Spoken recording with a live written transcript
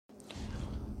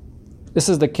This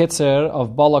is the Kitzer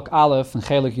of Balak Aleph and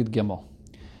Chelik Yud Gimel.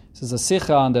 This is a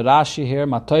Sicha on the Rashi here,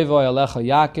 Matoivo Alecha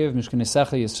Yaakov,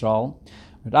 Mishkanisecha Yisrael.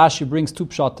 Rashi brings two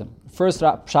pshatim. First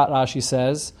pshat Rashi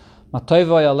says,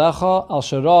 Matoivo Alecha al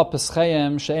Shara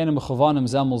Peschayim She'enim Mechovanim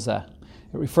Zemul Zeh.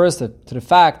 It refers to the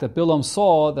fact that Bilam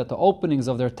saw that the openings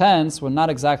of their tents were not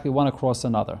exactly one across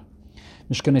another.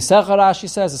 Mishkanisecha, Rashi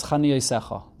says, is Chani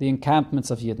Yisecha, the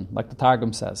encampments of Yidden, like the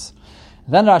Targum says.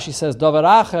 Then Rashi says, Dover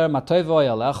Acher, Matoivo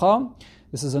Alecha.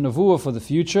 This is a nevuah for the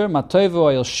future. Matoivo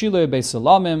Oyel Shiloi Beis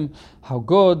Elamim. How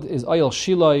good is Oyel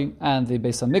Shiloi and the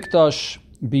Beis Hamikdash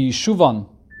B'Yishuvan.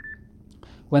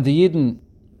 When the Yidden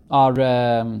are,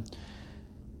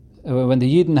 when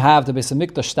the Yidden have the Beis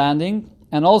Hamikdash standing,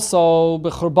 and also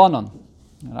B'Churbanon.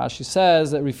 Rashi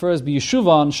says it refers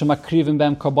B'Yishuvan Shemakrivim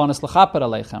Bem Karbanis L'Chaper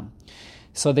Aleichem.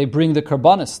 So they bring the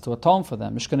karbanis to atone for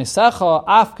them. Mishkanisecha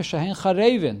af kashahen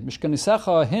charevin.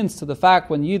 Mishkanisecha hints to the fact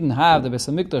when Yidden have the Beis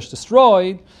Hamikdash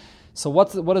destroyed. So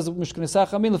what does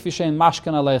Mishkanisecha mean? Lefishein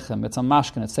mashkan aleichem. It's a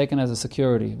mashkan. It's taken as a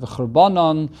security.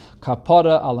 V'churbanon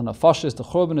kapara ala nafashis. The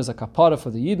churban is a kapara for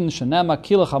the Yidden. Shenema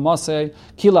kila chamasei,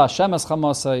 kila Hashem es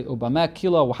chamasei, ubamek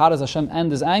kila. How does Hashem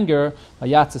end his anger?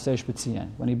 Vayatzis b'tzion,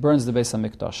 when he burns the Beis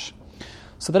Hamikdash.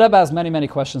 So the Rebbe has many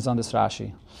questions on this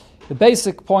Rashi. The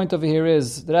basic point over here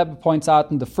is, the Rebbe points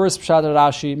out in the first pshat of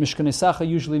Rashi, Mishkanisecha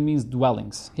usually means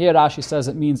dwellings. Here Rashi says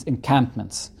it means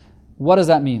encampments. What does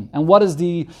that mean? And what's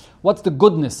the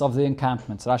goodness of the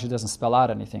encampments? Rashi doesn't spell out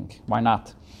anything. Why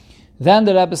not? Then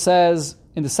the Rebbe says,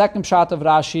 in the second pshat of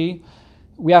Rashi,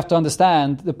 we have to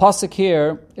understand, the pasuk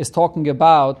here is talking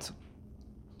about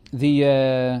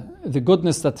the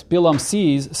goodness that Bilam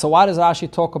sees. So why does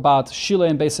Rashi talk about Shiloh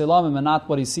and Beis Elamim and not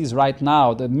what he sees right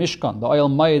now, the Mishkan, the oil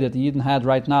Mayid that the Yidden had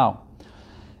right now?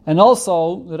 And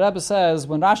also, the Rebbe says,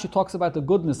 when Rashi talks about the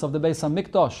goodness of the Beis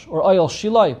HaMikdash or oil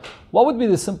Shiloh, what would be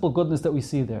the simple goodness that we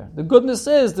see there? The goodness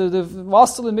is the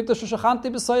Vastil Mikdash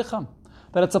Shachanti B'Seicham,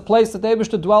 that it's a place that the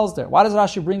Eibishter dwells there. Why does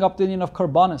Rashi bring up the union of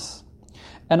Karbanis?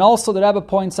 And also, the Rebbe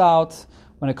points out,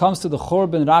 when it comes to the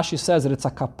Churban, Rashi says that it's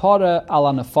a kapara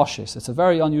ala nefashis. It's a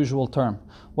very unusual term.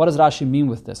 What does Rashi mean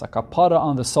with this? A kapara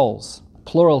on the souls.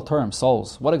 Plural term,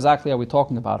 souls. What exactly are we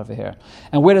talking about over here?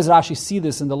 And where does Rashi see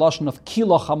this in the lashon of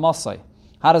kilo chamasai?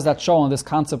 How does that show on this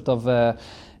concept of a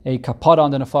kapara on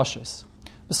the nefashis?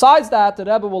 Besides that, the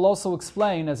Rebbe will also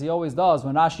explain, as he always does,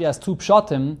 when Rashi has two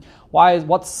pshatim,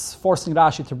 what's forcing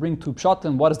Rashi to bring two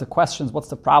pshatim? What is the questions? What's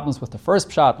the problems with the first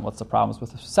pshat? And what's the problems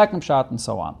with the second pshat? And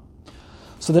so on.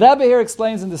 So the Rebbe here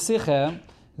explains in the Sicha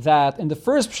that in the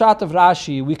first pshat of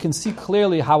Rashi, we can see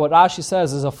clearly how what Rashi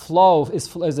says is a flow,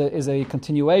 is a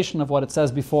continuation of what it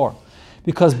says before.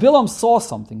 Because Bilam saw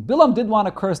something. Bilam did want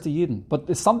to curse the Yidden, but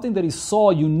it's something that he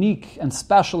saw unique and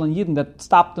special in Yidden that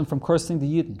stopped him from cursing the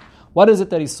Yidden. What is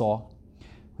it that he saw?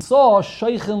 He saw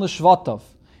Sheichin L'Shvatov.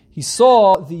 He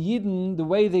saw the Yidden, the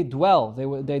way they dwell.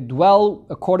 They dwell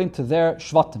according to their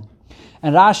Shvatim.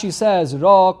 And Rashi says,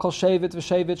 Ra kol shevet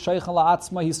v'shevet sheichan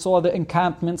la'atzma. He saw the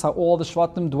encampments, how all the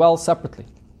shvatim dwell separately.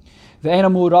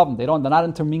 Ve'ena mu'ravim. They're not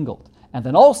intermingled. And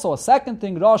then also a second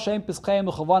thing, Ra she'em pischayim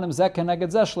u'chavanim zeh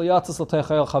keneged zeh shlo yatzis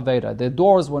l'teicha el chaveira. The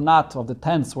doors were not, of the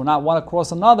tents, were not one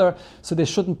across another, so they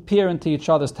shouldn't peer into each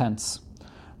other's tents.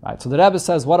 Right. So the Rebbe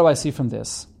says, what do I see from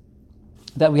this?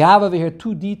 That we have over here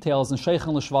two details in Sheichan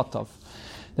L'Shvatov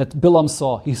that Bilam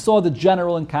saw. He saw the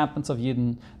general encampments of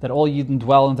Yidden, that all Yidden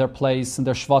dwell in their place, in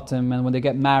their shvatim, and when they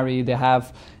get married, they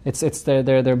have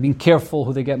they're being careful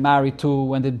who they get married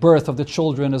to, and the birth of the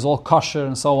children is all kosher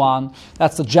and so on.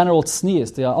 That's the general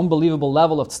tznius, the unbelievable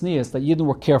level of tznius that Yidden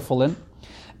were careful in.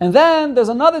 And then there's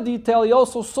another detail he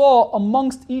also saw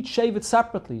amongst each shevet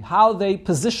separately, how they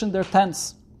positioned their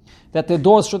tents, that their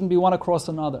doors shouldn't be one across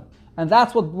another. And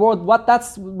that's what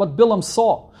Bilam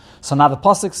saw. So now the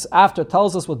pasuk after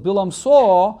tells us what Bilam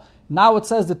saw. Now it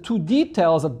says the two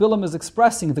details that Bilam is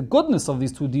expressing, the goodness of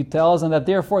these two details, and that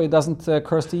therefore he doesn't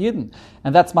curse the Yidden.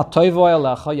 And that's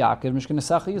Matoivo Alecha Yaakov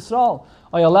Mishkanisecha Yisrael.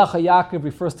 Alecha Yaakov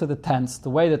refers to the tents, the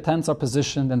way the tents are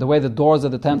positioned, and the way the doors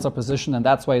of the tents are positioned, and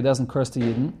that's why he doesn't curse the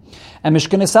Yidden. And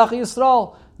Mishkanisecha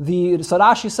Yisrael, so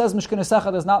Rashi says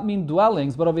Mishkanisecha does not mean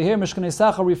dwellings, but over here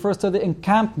Mishkanisecha refers to the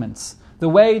encampments. The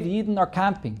way the Yidden are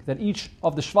camping, that each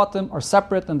of the Shvatim are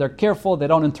separate and they're careful, they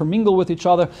don't intermingle with each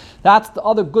other. That's the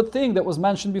other good thing that was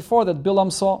mentioned before that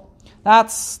Bilam saw.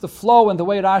 That's the flow and the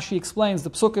way Rashi explains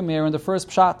the Psukim here in the first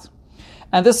Pshat.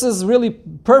 And this is really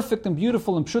perfect and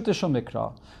beautiful in Pshutish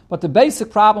Mikra. But the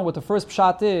basic problem with the first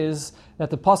Pshat is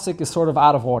that the Pasuk is sort of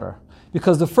out of order.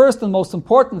 Because the first and most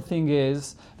important thing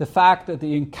is the fact that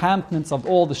the encampments of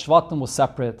all the Shvatim was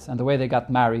separate, and the way they got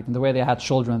married, and the way they had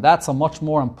children. That's a much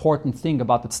more important thing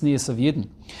about the tznius of Yidden.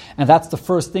 And that's the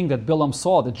first thing that Bilam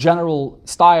saw, the general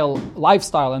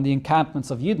lifestyle, and the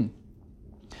encampments of Yidden.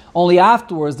 Only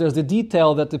afterwards, there's the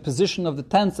detail that the position of the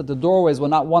tents, that the doorways were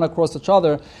not one across each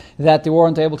other, that they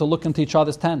weren't able to look into each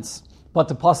other's tents. But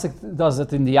the pasuk does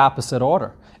it in the opposite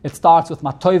order. It starts with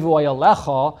Matoivu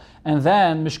Ayalecha and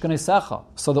then Mishkanesecha.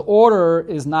 So the order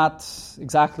is not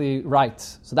exactly right.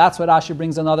 So that's where Rashi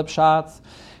brings another pshat,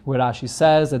 where Rashi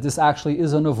says that this actually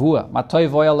is a nevuah.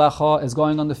 Matoivu Ayalecha is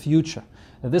going on the future.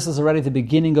 That this is already the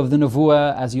beginning of the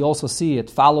nevuah, as you also see, it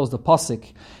follows the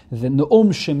pasuk, the Ne'um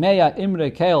Shemeya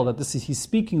Imre Kel, that he's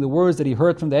speaking the words that he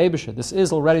heard from the Eibusher. This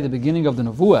is already the beginning of the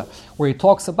nevuah, where he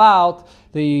talks about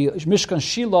the Mishkan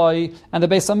Shiloi and the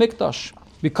Beis HaMikdash.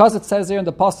 Because it says there in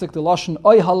the pasuk the lashon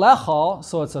oy halecha,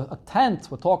 so it's a tent.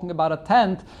 We're talking about a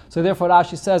tent. So therefore,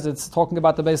 Rashi says it's talking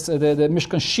about the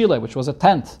Mishkan Shiloi, which was a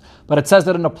tent. But it says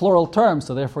that in a plural term,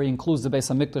 so therefore he includes the Beis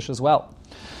HaMikdash as well.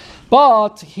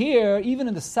 But here, even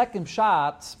in the second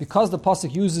pshat, because the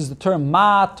pasuk uses the term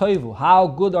ma toivu, how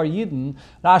good are Yidden,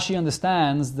 Rashi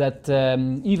understands that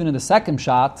even in the second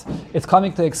pshat, it's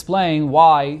coming to explain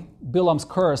why Bilam's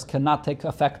curse cannot take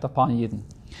effect upon Yidden.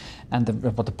 And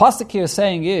what the pasuk here is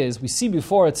saying is, we see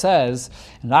before it says,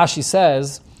 and Rashi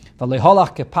says, that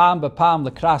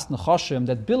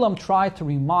Bilam tried to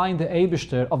remind the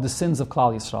Eibishter of the sins of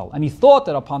Klal Yisrael. And he thought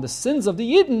that upon the sins of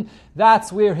the Yidden,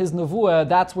 that's where his nevuah,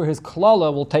 that's where his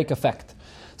klala will take effect.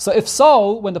 So if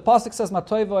so, when the pasuk says,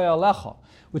 Matoivu Alecha,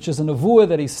 which is a nevuah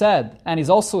that he said, and he's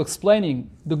also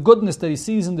explaining the goodness that he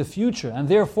sees in the future, and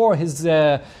therefore his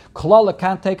klala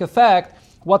can't take effect,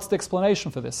 what's the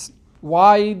explanation for this?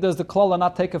 Why does the klala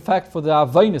not take effect for the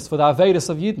avenis, for the averis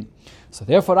of Yidden? So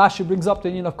therefore Rashi brings up the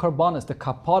union of karbanis, the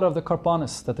kapara of the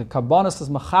karbanis, that the karbanis is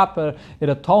mechaper, it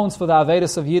atones for the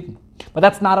averis of Yidden. But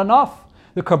that's not enough.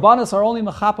 The karbanis are only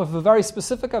mechaper for very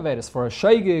specific averis, for a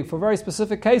sheigig, for very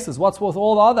specific cases. What's with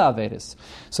all the other averis?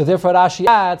 So therefore Rashi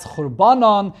adds,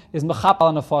 churbanon is mechaper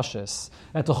on nefashis.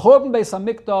 And the Churban Beis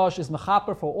HaMikdash is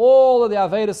mechaper for all of the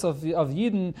averis of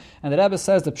Yidden. And the Rebbe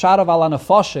says the pshat of ala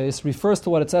nefashis refers to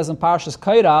what it says in Parshas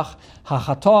Kairach,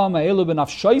 hachatom ha'elu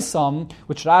b'nafshoisam,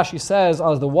 which Rashi says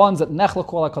are the ones that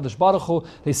nechlaku ala Kadosh Baruch Hu,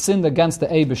 they sinned against the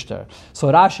Eibishter.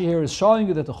 So Rashi here is showing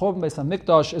you that the Churban Beis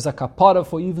HaMikdash is a kapara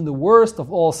for even the worst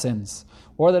of all sins.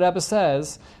 Or the Rebbe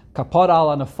says, kapara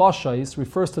ala nefashis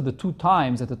refers to the two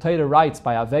times that the Torah writes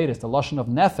by Averis, the lashon of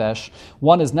nefesh.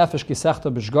 One is nefesh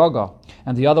kisechta b'shgaga,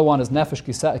 and the other one is nefesh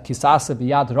kisase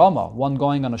b'yad rama. One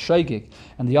going on a sheigig,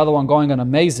 and the other one going on a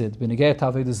mezid b'negei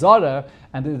avodah zarah.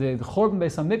 And the Churban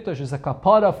Beis HaMikdash is a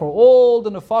kapara for all the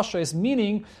nefashis,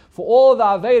 meaning for all the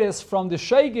Averis from the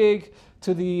sheigig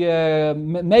to the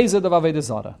mezid of avodah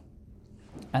zarah.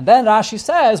 And then Rashi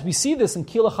says, we see this in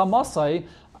Kila Chamasai.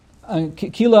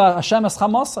 Kila Hashem es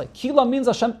chamasai. Kila means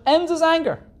Hashem ends his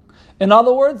anger. In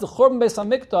other words, the Churban Beis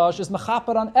HaMikdash is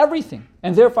mechaper on everything,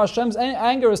 and therefore Hashem's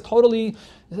anger totally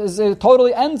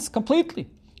ends completely.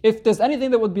 If there's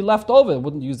anything that would be left over, it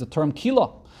wouldn't use the term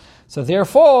Kila. So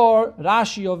therefore,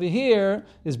 Rashi over here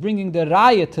is bringing the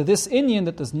raya to this inyan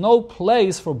that there's no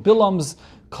place for Bilam's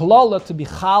klala to be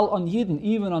chal on Yidden,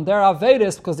 even on their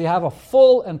averis, because they have a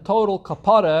full and total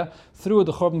kapara through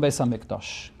the Churban Beis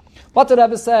HaMikdash. But the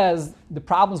Rebbe says the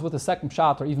problems with the second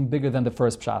pshat are even bigger than the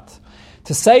first pshat.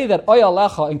 To say that Oy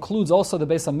Alecha includes also the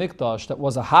Beis HaMikdash, that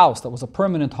was a house, that was a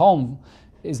permanent home,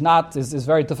 is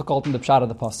very difficult in the pshat of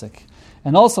the pasuk.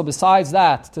 And also besides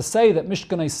that, to say that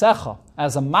Mishkanei Secha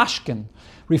as a mashkin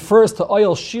refers to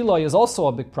oil shiloi is also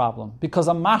a big problem, because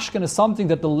a mashkin is something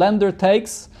that the lender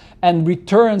takes and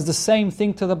returns the same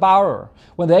thing to the borrower.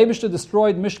 When the Eibishter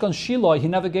destroyed Mishkan Shiloi, he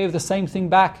never gave the same thing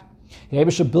back. The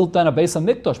Eibishter built then a Beis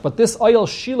HaMikdash, but this oil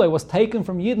shiloi was taken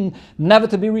from Yidden, never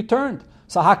to be returned.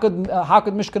 So how could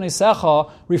Mishkanei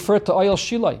Secha refer to oil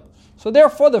shiloi? So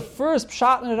therefore, the first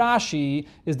pshat in Rashi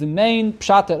is the main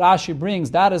pshat that Rashi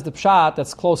brings. That is the pshat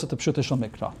that's closer to Pshuto Shel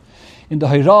Mikra. In the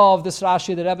Hira of this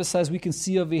Rashi, the Rebbe says we can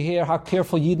see over here how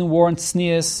careful Yidden were in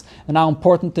tznius, and how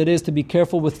important it is to be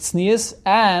careful with tznius,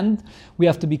 and we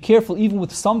have to be careful even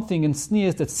with something in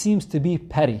tznius that seems to be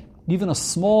petty. Even a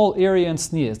small area in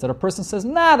tznius that a person says,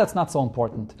 nah, that's not so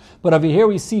important. But over here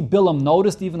we see Bilam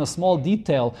noticed even a small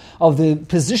detail of the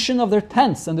position of their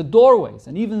tents and the doorways.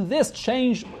 And even this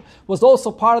change was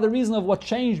also part of the reason of what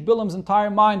changed Bilam's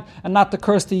entire mind and not the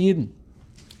curse to Yidden.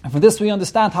 And from this we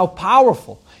understand how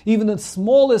powerful, even the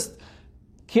smallest,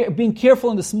 being careful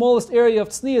in the smallest area of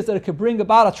tznius, that it could bring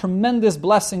about a tremendous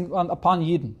blessing upon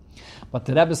Yidden. But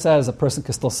the Rebbe says a person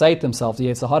can still say to himself, the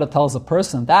Yetzer Hara tells a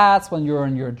person, that's when you're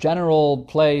in your general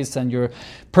place and your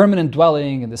permanent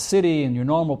dwelling in the city, in your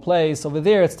normal place. Over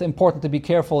there, it's important to be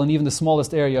careful in even the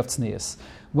smallest area of tznius.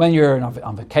 When you're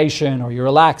on vacation or you're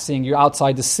relaxing, you're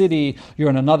outside the city, you're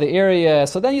in another area.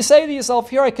 So then you say to yourself,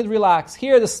 here I could relax.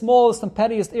 Here the smallest and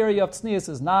pettiest area of tznius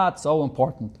is not so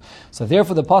important. So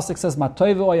therefore the pasuk says,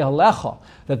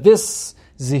 that this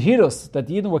Zihirus, that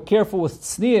Yidden were careful with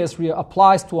tznius,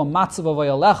 applies to a matzav of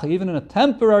ayalecha, even in a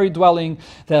temporary dwelling,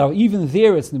 that even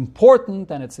there it's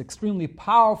important and it's extremely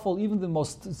powerful. Even the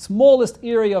most smallest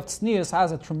area of tznius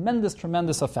has a tremendous,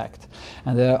 tremendous effect.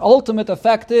 And the ultimate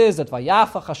effect is that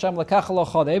Vayafach Hashem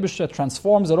lekachalocha, the Eibusha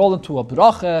transforms it all into a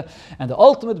bracha, and the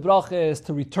ultimate bracha is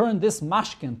to return this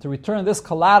mashkin, to return this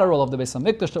collateral of the Beis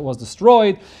HaMikdash that was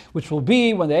destroyed, which will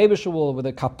be when the Eibusha will, with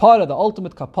the kapara, the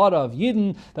ultimate kapara of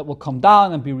Yidden, that will come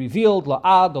down and be revealed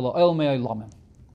la'ad la'ol me'olamim.